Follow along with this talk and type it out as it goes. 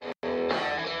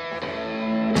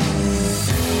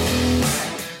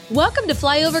Welcome to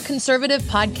Flyover Conservative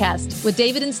Podcast with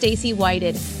David and Stacey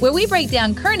Whited, where we break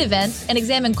down current events and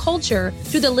examine culture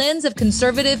through the lens of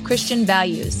conservative Christian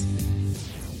values.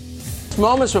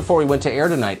 Moments before we went to air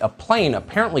tonight, a plane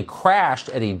apparently crashed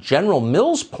at a General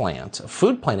Mills plant, a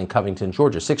food plant in Covington,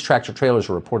 Georgia. 6 tractor trailers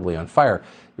were reportedly on fire.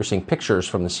 You're seeing pictures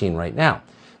from the scene right now.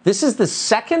 This is the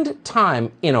second time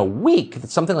in a week that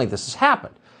something like this has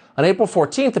happened. On April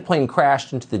 14th, the plane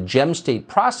crashed into the Gem State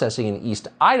Processing in East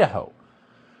Idaho.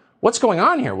 What's going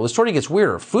on here? Well, the story gets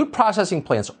weirder. Food processing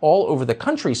plants all over the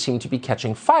country seem to be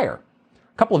catching fire.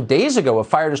 A couple of days ago, a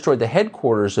fire destroyed the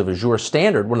headquarters of Azure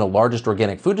Standard, one of the largest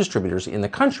organic food distributors in the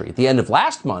country. At the end of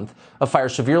last month, a fire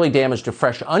severely damaged a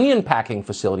fresh onion packing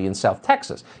facility in South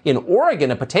Texas. In Oregon,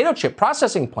 a potato chip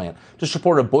processing plant just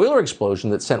reported a boiler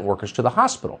explosion that sent workers to the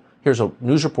hospital. Here's a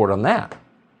news report on that.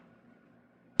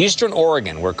 Eastern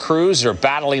Oregon, where crews are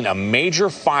battling a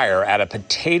major fire at a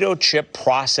potato chip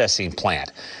processing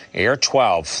plant. Air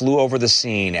 12 flew over the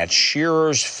scene at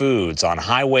Shearer's Foods on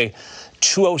Highway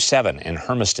 207 in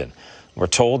Hermiston. We're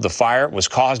told the fire was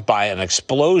caused by an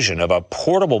explosion of a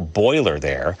portable boiler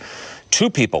there. 2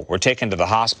 people were taken to the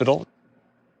hospital.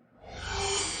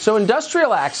 So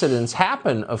industrial accidents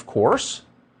happen, of course,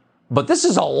 but this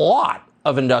is a lot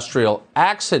of industrial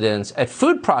accidents at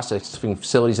food processing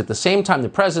facilities at the same time the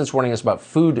president's warning us about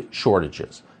food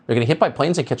shortages. They're getting hit by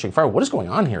planes and catching fire. What is going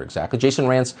on here exactly? Jason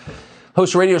Rantz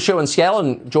hosts a radio show in Seattle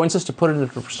and joins us to put it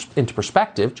into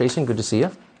perspective. Jason, good to see you.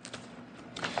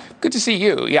 Good to see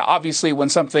you. Yeah, obviously, when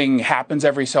something happens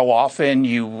every so often,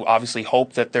 you obviously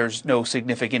hope that there's no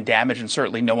significant damage and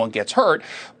certainly no one gets hurt,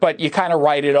 but you kind of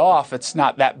write it off. It's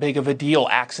not that big of a deal.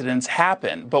 Accidents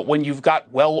happen. But when you've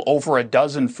got well over a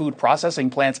dozen food processing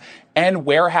plants and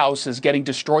warehouses getting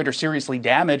destroyed or seriously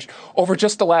damaged over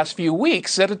just the last few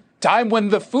weeks, at a time when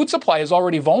the food supply is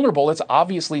already vulnerable, it's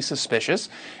obviously suspicious,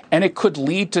 and it could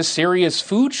lead to serious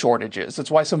food shortages. That's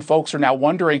why some folks are now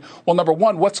wondering, well, number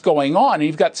one, what's going on? And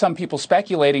you've got some people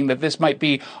speculating that this might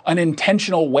be an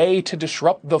intentional way to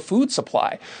disrupt the food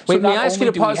supply. Wait, may I ask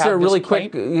you to pause there really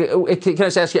quick? Can I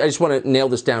just ask you, I just want to nail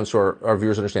this down so our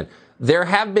viewers understand. There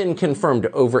have been confirmed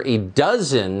over a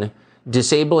dozen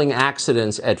disabling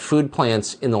accidents at food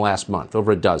plants in the last month,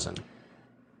 over a dozen.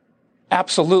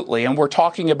 Absolutely. And we're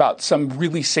talking about some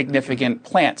really significant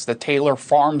plants. The Taylor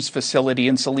Farms facility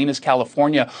in Salinas,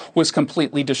 California was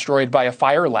completely destroyed by a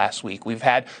fire last week. We've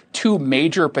had 2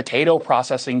 major potato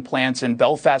processing plants in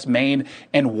Belfast, Maine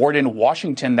and Warden,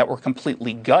 Washington that were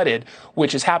completely gutted,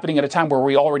 which is happening at a time where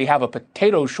we already have a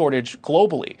potato shortage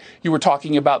globally. You were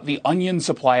talking about the onion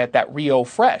supply at that Rio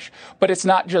Fresh, but it's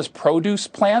not just produce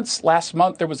plants. Last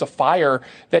month, there was a fire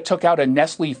that took out a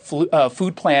Nestle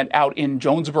food plant out in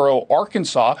Jonesboro,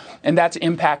 Arkansas, and that's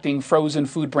impacting frozen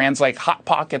food brands like Hot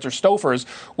Pockets or Stouffer's,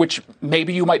 which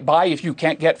maybe you might buy if you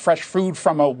can't get fresh food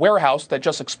from a warehouse that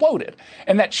just exploded.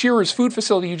 And that Shearer's food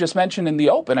facility you just mentioned in the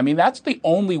open, I mean, that's the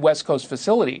only West Coast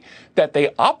facility that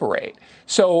they operate.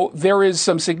 So there is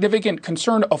some significant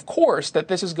concern, of course, that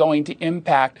this is going to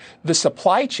impact the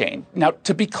supply chain. Now,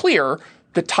 to be clear,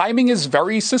 the timing is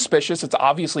very suspicious. It's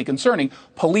obviously concerning.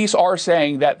 Police are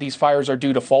saying that these fires are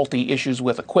due to faulty issues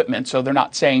with equipment, so they're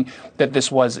not saying that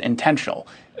this was intentional.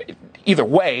 Either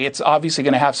way, it's obviously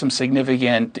going to have some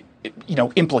significant,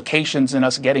 implications in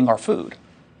us getting our food.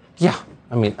 Yeah.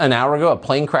 I mean, an hour ago, a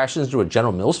plane crashed into a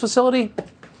General Mills facility.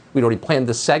 We'd already planned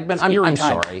this segment. I'm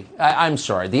sorry. I'm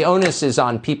sorry. The onus is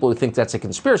on people who think that's a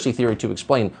conspiracy theory to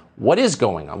explain what is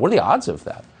going on. What are the odds of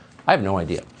that? I have no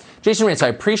idea. Jason Rantz, I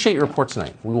appreciate your report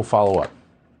tonight. We will follow up.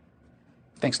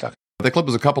 Thanks, Doug. The clip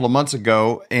was a couple of months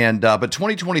ago, but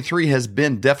 2023 has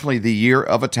been definitely the year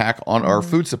of attack on our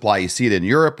food supply. You see it in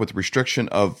Europe with restriction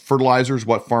of fertilizers,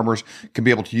 what farmers can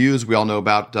be able to use. We all know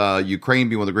about Ukraine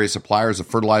being one of the greatest suppliers of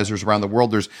fertilizers around the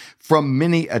world. There's from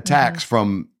many attacks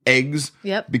from eggs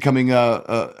becoming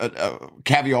a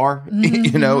caviar,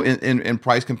 in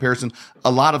price comparison.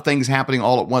 A lot of things happening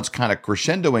all at once, kind of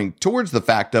crescendoing towards the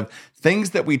fact of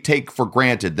things that we take for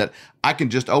granted, that I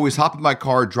can just always hop in my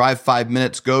car, drive 5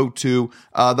 minutes, go to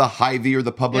the Hy-Vee or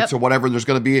the Publix or whatever, and there's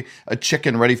going to be a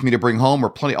chicken ready for me to bring home, or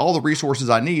plenty. All the resources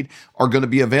I need are going to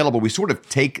be available. We sort of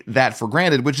take that for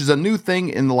granted, which is a new thing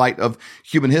in the light of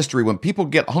human history. When people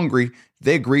get hungry,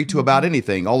 they agree to about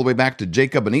anything, all the way back to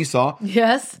Jacob and Esau.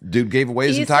 Yes. Dude gave away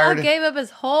his entire... Esau gave up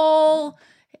his whole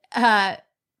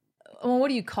what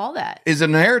do you call that? Is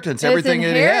inheritance. Everything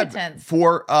it had inheritance.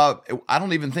 for, I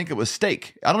don't even think it was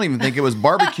steak. I don't even think it was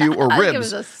barbecue or I ribs. think it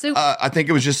was a soup. I think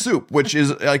it was just soup, which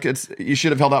is like, you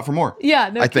should have held out for more. Yeah,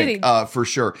 no kidding. I think, for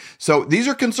sure. So these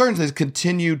are concerns that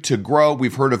continue to grow.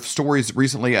 We've heard of stories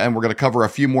recently, and we're going to cover a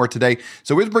few more today.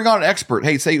 So we bring on an expert.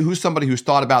 Hey, say who's somebody who's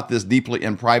thought about this deeply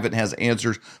in private and has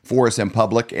answers for us in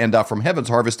public. And from Heaven's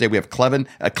Harvest Day, we have Clayton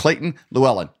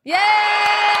Llewellyn. Yay!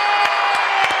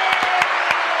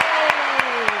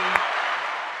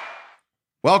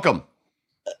 Welcome.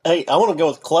 Hey, I want to go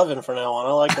with Clevin for now on.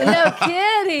 I like that. No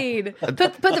kidding.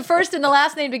 Put the first and the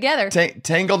last name together.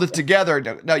 Tangled it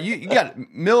together. Now, you got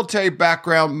military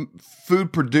background,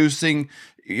 food producing.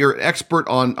 You're an expert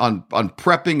on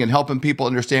prepping and helping people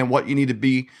understand what you need to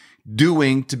be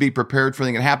doing to be prepared for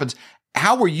anything that happens.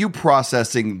 How are you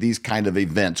processing these kind of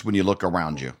events when you look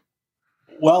around you?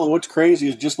 Well, what's crazy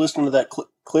is just listening to that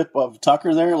clip of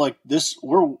Tucker there. Like this,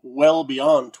 we're well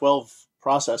beyond 12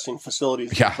 processing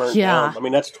facilities burnt down. I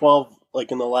mean, that's 12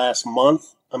 like in the last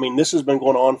month. I mean, this has been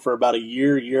going on for about a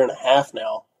year and a half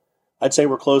now. I'd say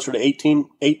we're closer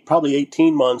to probably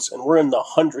 18 months, and we're in the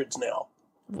hundreds now.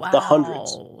 Wow. The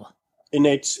hundreds.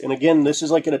 And again, this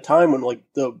is like at a time when like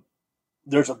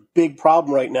there's a big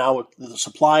problem right now with the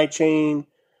supply chain,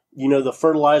 the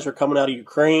fertilizer coming out of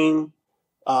Ukraine.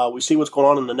 We see what's going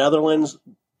on in the Netherlands.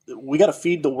 We got to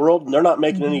feed the world, and they're not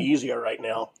making it any easier right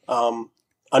now.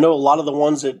 I know a lot of the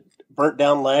ones that burnt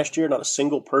down last year, not a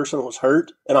single person was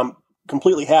hurt, and I'm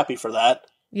completely happy for that.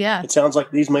 Yeah. It sounds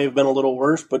like these may have been a little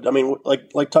worse, but I mean,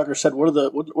 like Tucker said, what are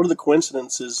the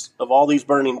coincidences of all these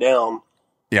burning down?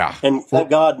 Yeah. And thank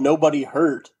God nobody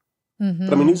hurt. Mm-hmm.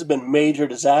 But I mean, these have been major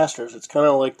disasters. It's kind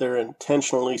of like they're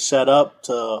intentionally set up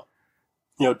to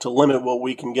limit what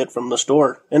we can get from the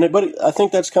store. But I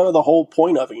think that's kind of the whole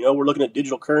point of it. We're looking at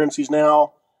digital currencies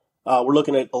now. We're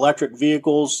looking at electric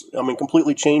vehicles. I mean,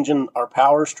 completely changing our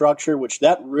power structure, which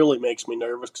that really makes me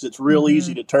nervous because it's real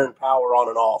easy to turn power on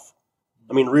and off.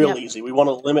 I mean, real easy.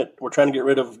 We're trying to get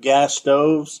rid of gas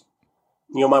stoves.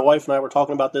 My wife and I were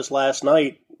talking about this last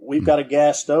night. We've got a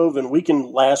gas stove and we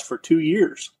can last for 2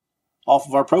 years off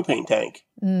of our propane tank.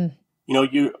 You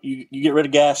get rid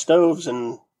of gas stoves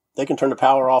and they can turn the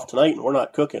power off tonight and we're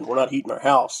not cooking. We're not heating our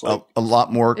house. A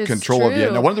lot more control of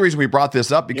you. Now, one of the reasons we brought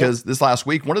this up, because this last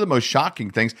week, one of the most shocking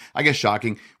things,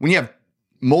 when you have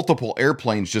multiple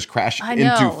airplanes just crash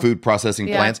into food processing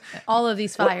plants. All of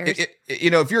these fires.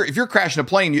 If you're crashing a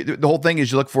plane, the whole thing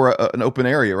is you look for an open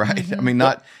area, right? Mm-hmm. I mean,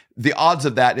 not the odds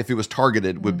of that if it was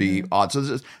targeted would be odd.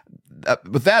 So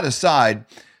with that aside,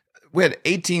 we had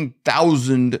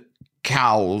 18,000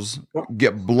 cows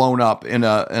get blown up in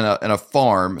a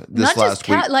farm this last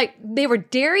week. Like they were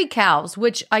dairy cows,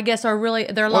 which I guess are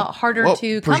they're a lot harder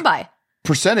to come by.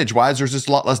 Percentage wise, there's just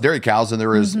a lot less dairy cows than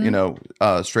there is,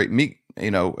 straight meat,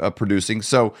 producing.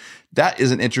 So that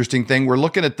is an interesting thing. We're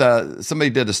looking at somebody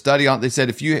did a study on it. They said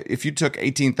if you took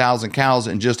 18,000 cows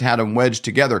and just had them wedged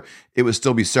together, it would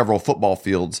still be several football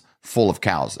fields full of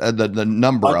cows. The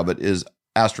number of it is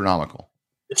astronomical.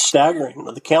 It's staggering.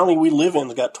 The county we live in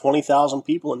has got 20,000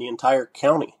 people in the entire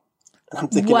county. And I'm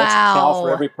thinking that's a cow for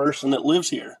every person that lives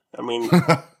here. I mean,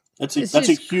 that's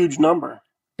a huge number.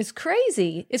 It's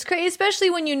crazy. It's crazy, especially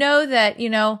when you know that,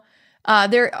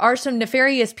 there are some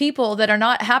nefarious people that are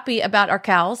not happy about our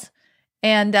cows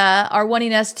and are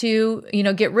wanting us to,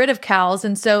 get rid of cows.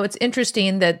 And so it's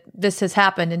interesting that this has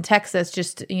happened in Texas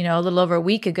just, a little over a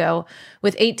week ago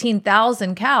with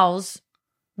 18,000 cows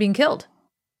being killed.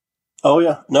 Oh,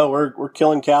 yeah. No, we're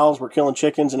killing cows. We're killing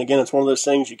chickens. And again, it's one of those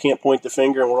things you can't point the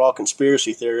finger and we're all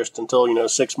conspiracy theorists until,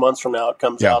 6 months from now it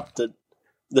comes out that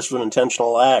this was an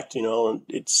intentional act, and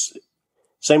it's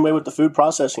same way with the food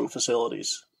processing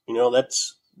facilities.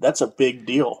 That's a big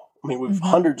deal. I mean, we've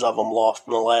hundreds of them lost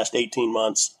in the last 18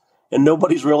 months and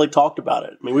nobody's really talked about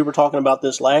it. I mean, we were talking about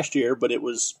this last year, but it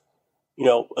was,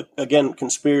 again,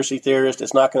 conspiracy theorist.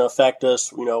 It's not going to affect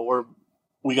us.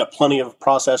 We got plenty of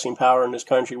processing power in this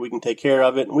country. We can take care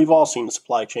of it. And we've all seen the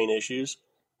supply chain issues.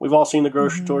 We've all seen the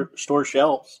grocery store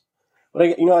shelves. But,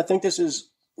 I think this is,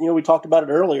 we talked about it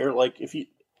earlier. Like I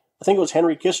think it was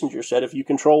Henry Kissinger said, if you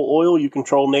control oil, you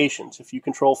control nations. If you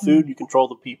control food, you control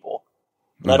the people.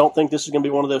 And I don't think this is going to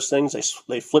be one of those things.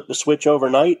 They flip the switch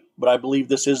overnight, but I believe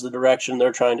this is the direction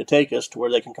they're trying to take us to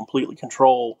where they can completely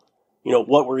control,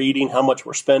 what we're eating, how much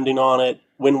we're spending on it,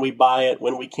 when we buy it,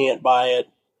 when we can't buy it.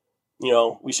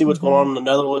 We see what's going on in the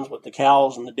Netherlands with the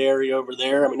cows and the dairy over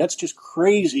there. I mean, that's just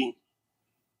crazy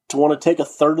to want to take a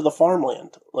third of the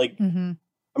farmland. Like, I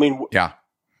mean,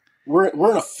 we're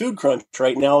in a food crunch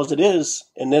right now as it is,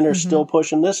 and then they're still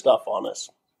pushing this stuff on us.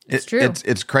 It's true.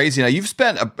 It's crazy. Now, you've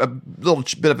spent a little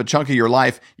bit of a chunk of your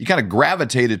life, you kind of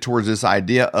gravitated towards this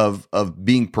idea of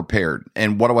being prepared.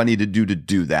 And what do I need to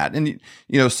do that? And,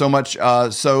 so much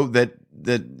so that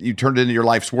you turned it into your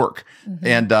life's work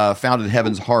and founded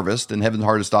Heaven's Harvest and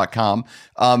heavensharvest.com,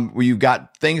 where you've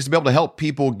got things to be able to help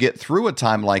people get through a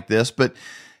time like this. But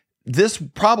this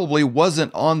probably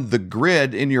wasn't on the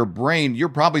grid in your brain. You're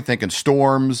probably thinking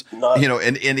storms,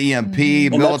 an EMP,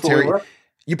 military.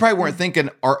 You probably weren't thinking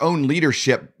our own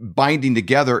leadership binding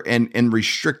together and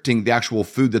restricting the actual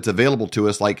food that's available to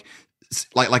us, like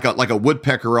a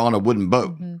woodpecker on a wooden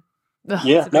boat.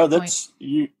 Yeah, that's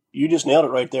you just nailed it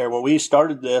right there. When we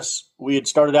started this, we had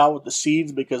started out with the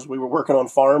seeds because we were working on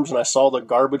farms, and I saw the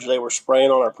garbage they were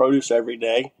spraying on our produce every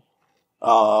day.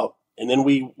 And then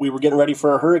we were getting ready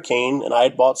for a hurricane, and I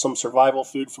had bought some survival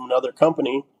food from another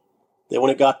company. Then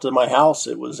when it got to my house,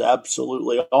 it was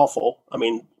absolutely awful. I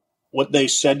mean, what they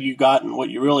said you got and what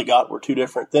you really got were two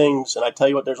different things. And I tell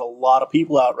you what, there's a lot of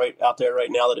people out there right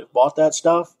now that have bought that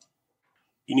stuff.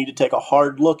 You need to take a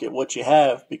hard look at what you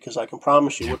have, because I can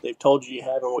promise you what they've told you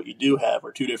have and what you do have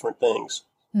are two different things.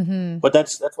 But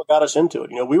that's what got us into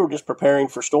it. We were just preparing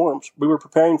for storms. We were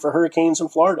preparing for hurricanes in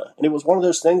Florida. And it was one of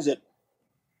those things that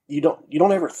you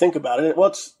don't ever think about it. Well,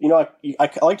 it's, I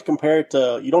like to compare it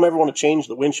to, you don't ever want to change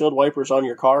the windshield wipers on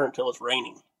your car until it's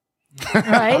raining.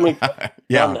 Right?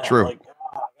 Yeah, true. I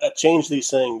gotta change these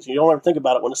things. You don't ever think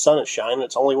about it when the sun is shining.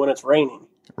 It's only when it's raining.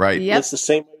 Right. Yep. It's the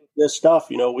same with this stuff.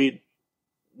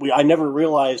 I never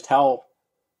realized how,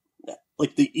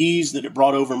 the ease that it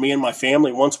brought over me and my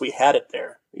family once we had it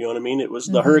there. You know what I mean? It was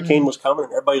the hurricane was coming,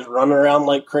 and everybody's running around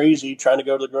like crazy, trying to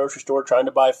go to the grocery store, trying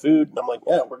to buy food. And I'm like,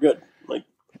 yeah, we're good.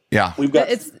 We've got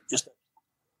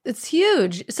It's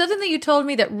huge. Something that you told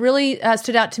me that really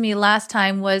stood out to me last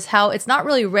time was how it's not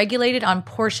really regulated on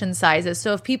portion sizes.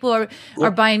 So if people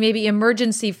are buying maybe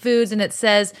emergency foods and it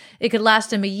says it could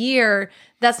last them a year,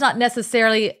 that's not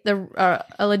necessarily a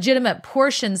legitimate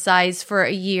portion size for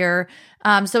a year.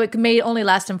 So it may only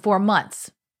last them 4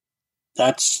 months.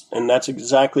 That's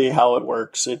exactly how it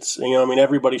works. It's,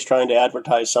 everybody's trying to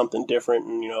advertise something different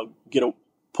and,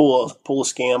 pull a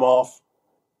scam off.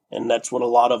 And that's what a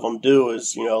lot of them do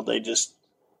is,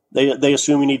 they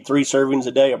assume you need 3 servings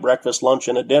a day, a breakfast, lunch,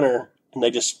 and a dinner. And they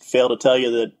just fail to tell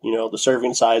you that, the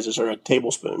serving sizes are a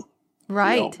tablespoon.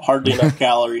 Right. Hardly enough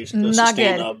calories to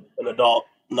sustain an adult.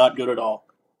 Not good at all.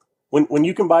 When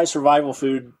you can buy survival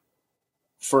food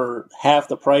for half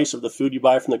the price of the food you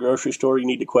buy from the grocery store, you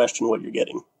need to question what you're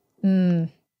getting.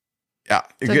 Yeah,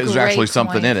 there's actually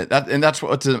something in it. That's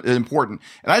what's important.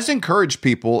 And I just encourage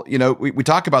people, we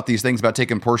talk about these things about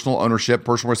taking personal ownership,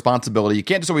 personal responsibility. You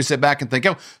can't just always sit back and think,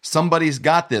 somebody's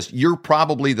got this. You're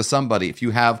probably the somebody. If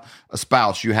you have a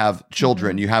spouse, you have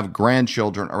children, you have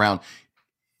grandchildren around,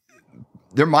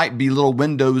 there might be little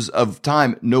windows of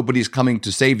time. Nobody's coming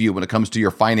to save you when it comes to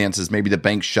your finances. Maybe the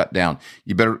bank's shut down.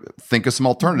 You better think of some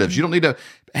alternatives. You don't need to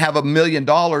have $1 million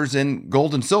in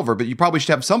gold and silver, but you probably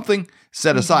should have something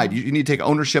set aside. You need to take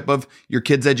ownership of your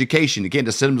kids' education. You can't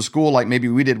just send them to school like maybe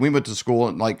we did. We went to school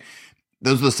and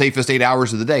those are the safest 8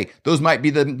 hours of the day. Those might be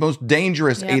the most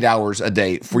dangerous 8 hours a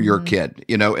day for your kid,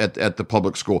 at the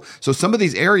public school. So some of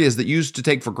these areas that you used to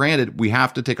take for granted, we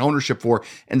have to take ownership for.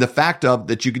 And the fact of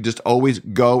that you could just always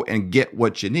go and get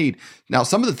what you need. Now,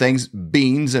 some of the things,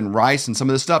 beans and rice and some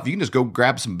of the stuff, you can just go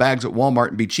grab some bags at Walmart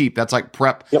and be cheap. That's like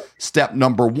prep step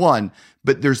number 1.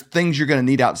 But there's things you're going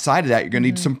to need outside of that. You're going to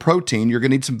need some protein. You're going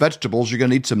to need some vegetables. You're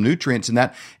going to need some nutrients in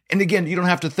that. And again, you don't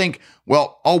have to think,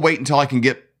 well, I'll wait until I can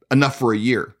get enough for a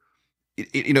year.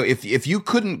 If you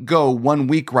couldn't go 1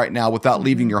 week right now without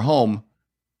leaving your home,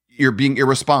 you're being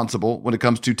irresponsible when it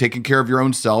comes to taking care of your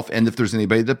own self. And if there's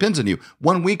anybody that depends on you,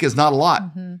 1 week is not a lot,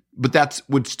 but that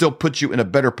would still put you in a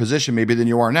better position maybe than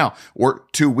you are now, or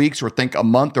 2 weeks, or think a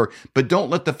month, but don't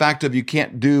let the fact of you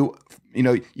can't be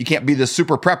the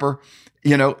super prepper,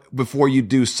 before you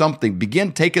do something.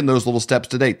 Begin taking those little steps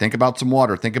today. Think about some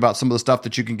water. Think about some of the stuff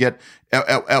that you can get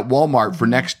at Walmart for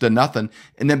next to nothing.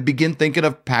 And then begin thinking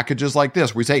of packages like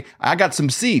this. We say, I got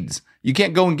some seeds. You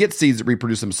can't go and get seeds that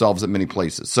reproduce themselves at many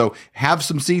places. So have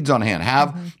some seeds on hand.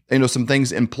 Have, some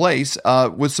things in place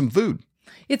with some food.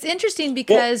 It's interesting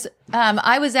because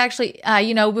I was actually,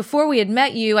 before we had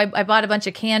met you, I bought a bunch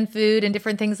of canned food and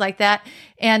different things like that.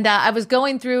 And I was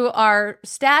going through our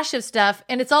stash of stuff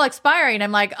and it's all expiring.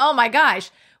 I'm like, oh my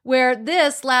gosh, where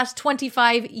this lasts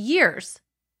 25 years.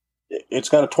 It's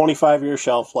got a 25-year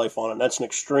shelf life on it. That's an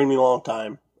extremely long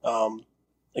time.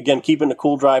 Again, keep it in a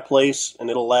cool, dry place and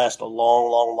it'll last a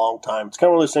long, long, long time. It's kind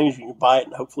of one of those things you can buy it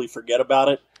and hopefully forget about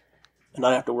it. and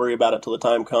not have to worry about it till the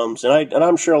time comes. And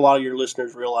I'm sure a lot of your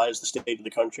listeners realize the state of the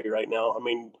country right now. I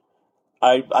mean,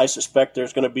 I suspect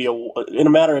there's going to be in a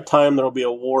matter of time, there will be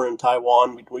a war in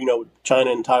Taiwan,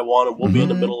 China and Taiwan, and we'll be in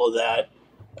the middle of that.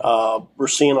 We're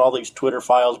seeing all these Twitter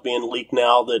files being leaked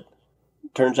now that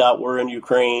turns out we're in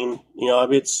Ukraine.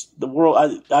 It's the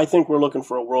world. I think we're looking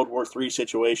for a World War III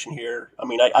situation here. I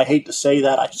mean, I hate to say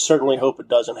that. I certainly hope it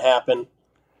doesn't happen.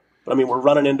 But I mean, we're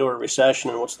running into a recession,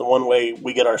 and what's the one way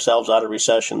we get ourselves out of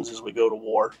recessions is we go to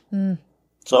war.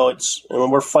 So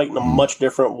we're fighting a much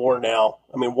different war now.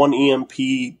 I mean, one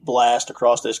EMP blast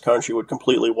across this country would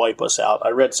completely wipe us out. I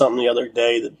read something the other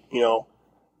day that,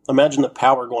 imagine the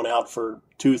power going out for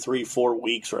 2, 3, 4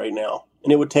 weeks right now.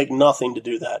 And it would take nothing to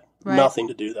do that. Right. Nothing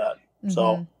to do that.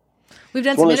 So we've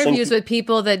done some interviews with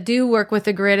people that do work with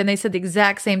the grid, and they said the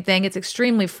exact same thing. It's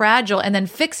extremely fragile, and then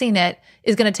fixing it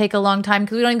is going to take a long time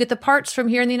because we don't even get the parts from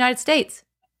here in the United States.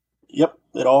 Yep.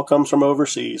 It all comes from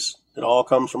overseas.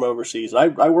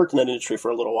 I worked in that industry for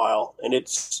a little while, and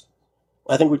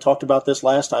I think we talked about this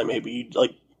last time, maybe.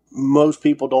 Like, most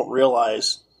people don't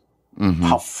realize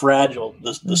how fragile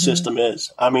the system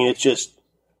is. I mean, it's just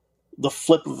the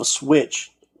flip of a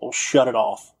switch will shut it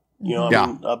off.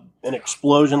 An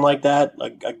explosion like that,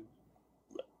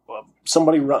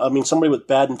 somebody with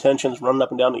bad intentions running up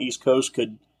and down the East Coast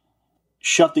could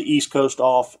shut the East Coast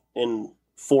off in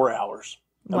 4 hours.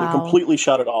 Wow. I mean, completely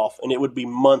shut it off, and it would be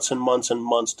months and months and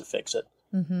months to fix it.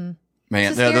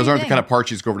 Man, those aren't the kind of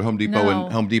parts you just go over to Home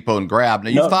Depot and grab. Now,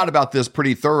 you've thought about this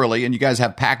pretty thoroughly, and you guys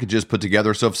have packages put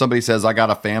together. So if somebody says, I got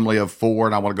a family of 4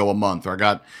 and I want to go a month, or I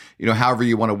got, however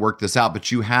you want to work this out,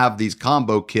 but you have these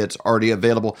combo kits already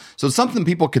available. So it's something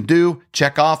people can do,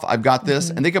 check off, I've got this,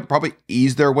 and they could probably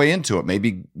ease their way into it.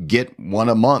 Maybe get one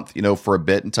a month, for a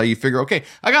bit until you figure, okay,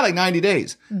 I got like 90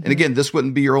 days. And again, this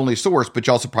wouldn't be your only source, but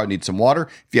you also probably need some water.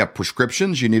 If you have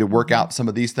prescriptions, you need to work out some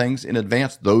of these things in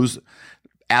advance.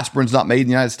 Aspirin's not made in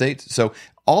the United States. So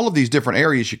all of these different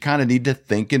areas, you kind of need to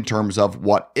think in terms of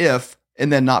what if, and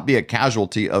then not be a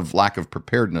casualty of lack of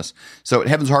preparedness. So at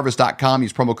heavensharvest.com,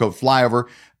 use promo code FLYOVER.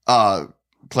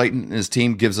 Clayton and his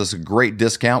team gives us a great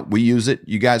discount. We use it.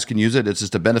 You guys can use it. It's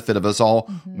just a benefit of us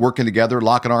all working together,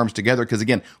 locking arms together. Because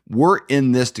again, we're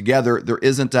in this together. There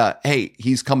isn't hey,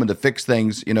 he's coming to fix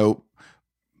things,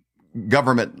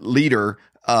 government leader.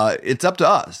 It's up to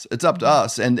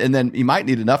us. And then you might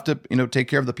need enough to, take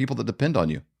care of the people that depend on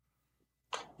you.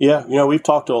 Yeah. We've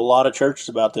talked to a lot of churches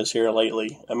about this here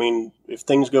lately. I mean, if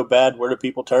things go bad, where do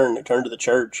people turn? They turn to the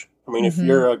church. I mean, if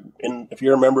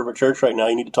you're a member of a church right now,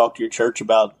 you need to talk to your church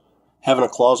about having a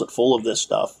closet full of this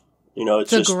stuff.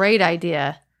 It's a great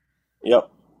idea. Yep.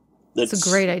 It's a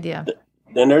great idea.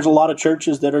 And there's a lot of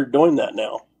churches that are doing that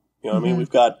now. I mean, we've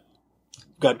got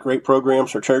great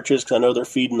programs for churches because I know they're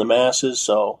feeding the masses.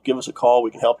 So give us a call.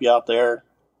 We can help you out there.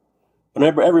 But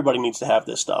everybody needs to have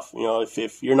this stuff.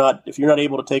 If you're not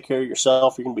able to take care of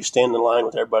yourself, you're going to be standing in line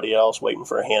with everybody else waiting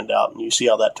for a handout, and you see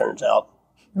how that turns out.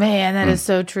 Man, that is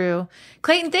so true.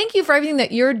 Clayton, thank you for everything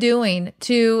that you're doing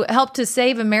to help to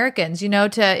save Americans.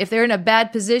 If they're in a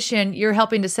bad position, you're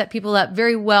helping to set people up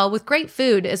very well with great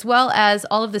food as well as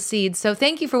all of the seeds. So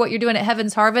thank you for what you're doing at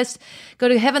Heaven's Harvest. Go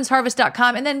to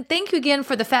heavensharvest.com. And then thank you again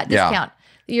for the fat discount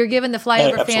that you're giving the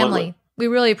Flyover family. We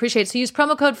really appreciate it. So use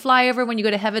promo code FLYOVER when you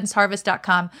go to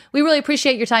heavensharvest.com. We really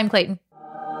appreciate your time, Clayton.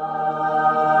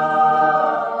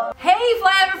 Hey,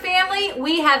 Flyover family,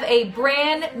 we have a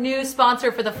brand new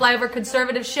sponsor for the Flyover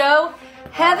Conservative Show,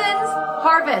 Heaven's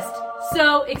Harvest.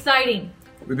 So exciting.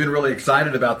 We've been really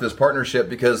excited about this partnership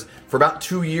because for about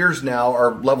 2 years now,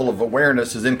 our level of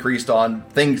awareness has increased on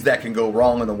things that can go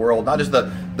wrong in the world. Not just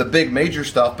the big major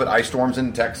stuff, but ice storms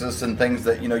in Texas and things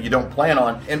that, you don't plan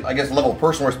on. And I guess a level of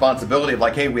personal responsibility of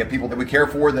like, hey, we have people that we care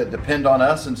for that depend on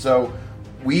us. And so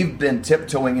we've been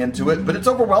tiptoeing into it, but it's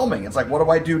overwhelming. It's like, what do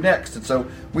I do next? And so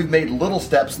we've made little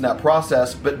steps in that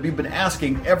process, but we've been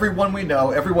asking everyone we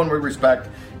know, everyone we respect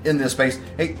in this space,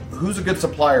 hey, who's a good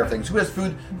supplier of things? Who has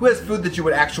food that you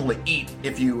would actually eat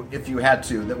if you had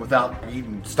to, that without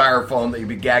eating styrofoam that you'd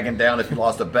be gagging down if you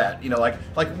lost a bet?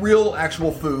 Like real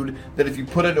actual food that if you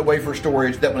put it away for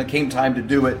storage, that when it came time to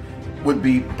do it would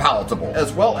be palatable,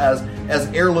 as well as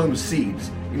heirloom seeds.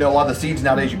 A lot of the seeds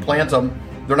nowadays, you plant them,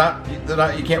 they're not.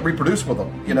 You can't reproduce with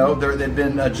them. They've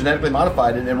been genetically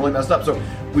modified and really messed up. So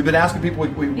we've been asking people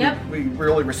we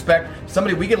really respect.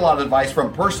 Somebody we get a lot of advice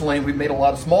from personally. We've made a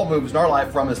lot of small moves in our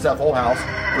life from is Seth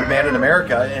Holhouse with Man in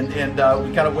America, and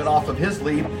we kind of went off of his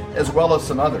lead as well as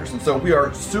some others. And so we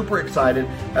are super excited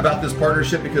about this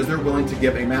partnership because they're willing to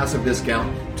give a massive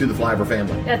discount to the Flyover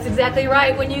family. That's exactly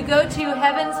right. When you go to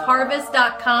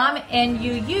heavensharvest.com and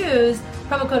you use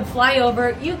promo code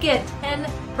FLYOVER, you get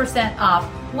 10% off.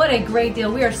 What a great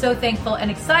deal. We are so thankful and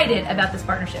excited about this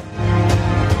partnership.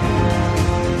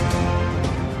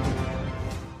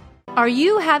 Are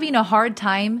you having a hard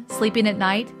time sleeping at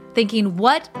night, thinking,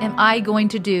 what am I going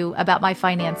to do about my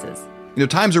finances?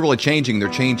 Times are really changing. They're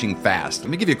changing fast.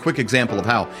 Let me give you a quick example of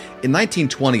how. In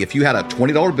 1920, if you had a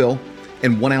 $20 bill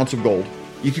and 1 ounce of gold,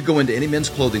 you could go into any men's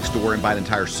clothing store and buy an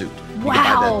entire suit. You could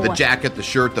buy the jacket, the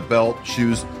shirt, the belt,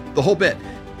 shoes, the whole bit.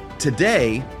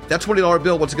 Today, that $20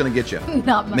 bill, what's it going to get you?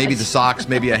 Not much. Maybe the socks,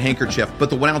 maybe a handkerchief, but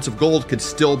the 1 ounce of gold could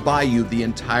still buy you the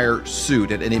entire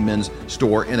suit at any men's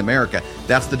store in America.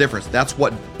 That's the difference. That's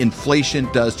what inflation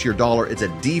does to your dollar. It's a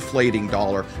deflating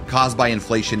dollar caused by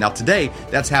inflation. Now today,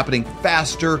 that's happening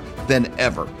faster than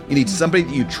ever. You need somebody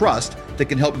that you trust that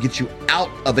can help get you out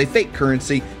of a fake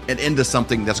currency and into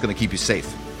something that's going to keep you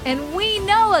safe. And we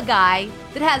know a guy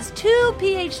that has 2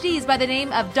 PhDs by the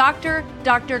name of Dr.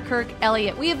 Kirk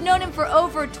Elliott. We have known him for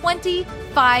over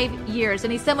 25 years,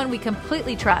 and he's someone we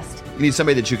completely trust. You need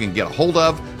somebody that you can get a hold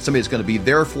of, somebody that's going to be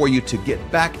there for you to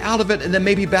get back out of it, and then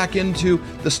maybe back into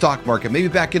the stock market, maybe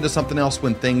back into something else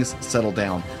when things settle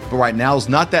down. But right now is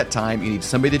not that time. You need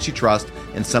somebody that you trust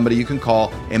and somebody you can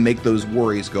call and make those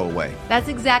worries go away. That's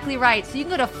exactly right. So you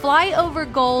can go to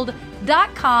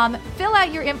flyovergold.com, fill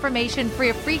out your information for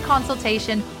a free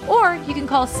consultation, or you can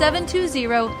call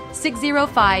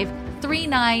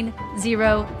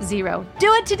 720-605-3900.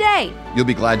 Do it today. You'll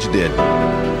be glad you did.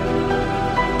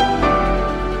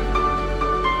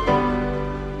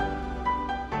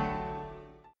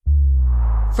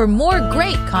 For more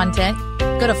great content,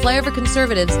 go to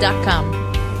flyoverconservatives.com.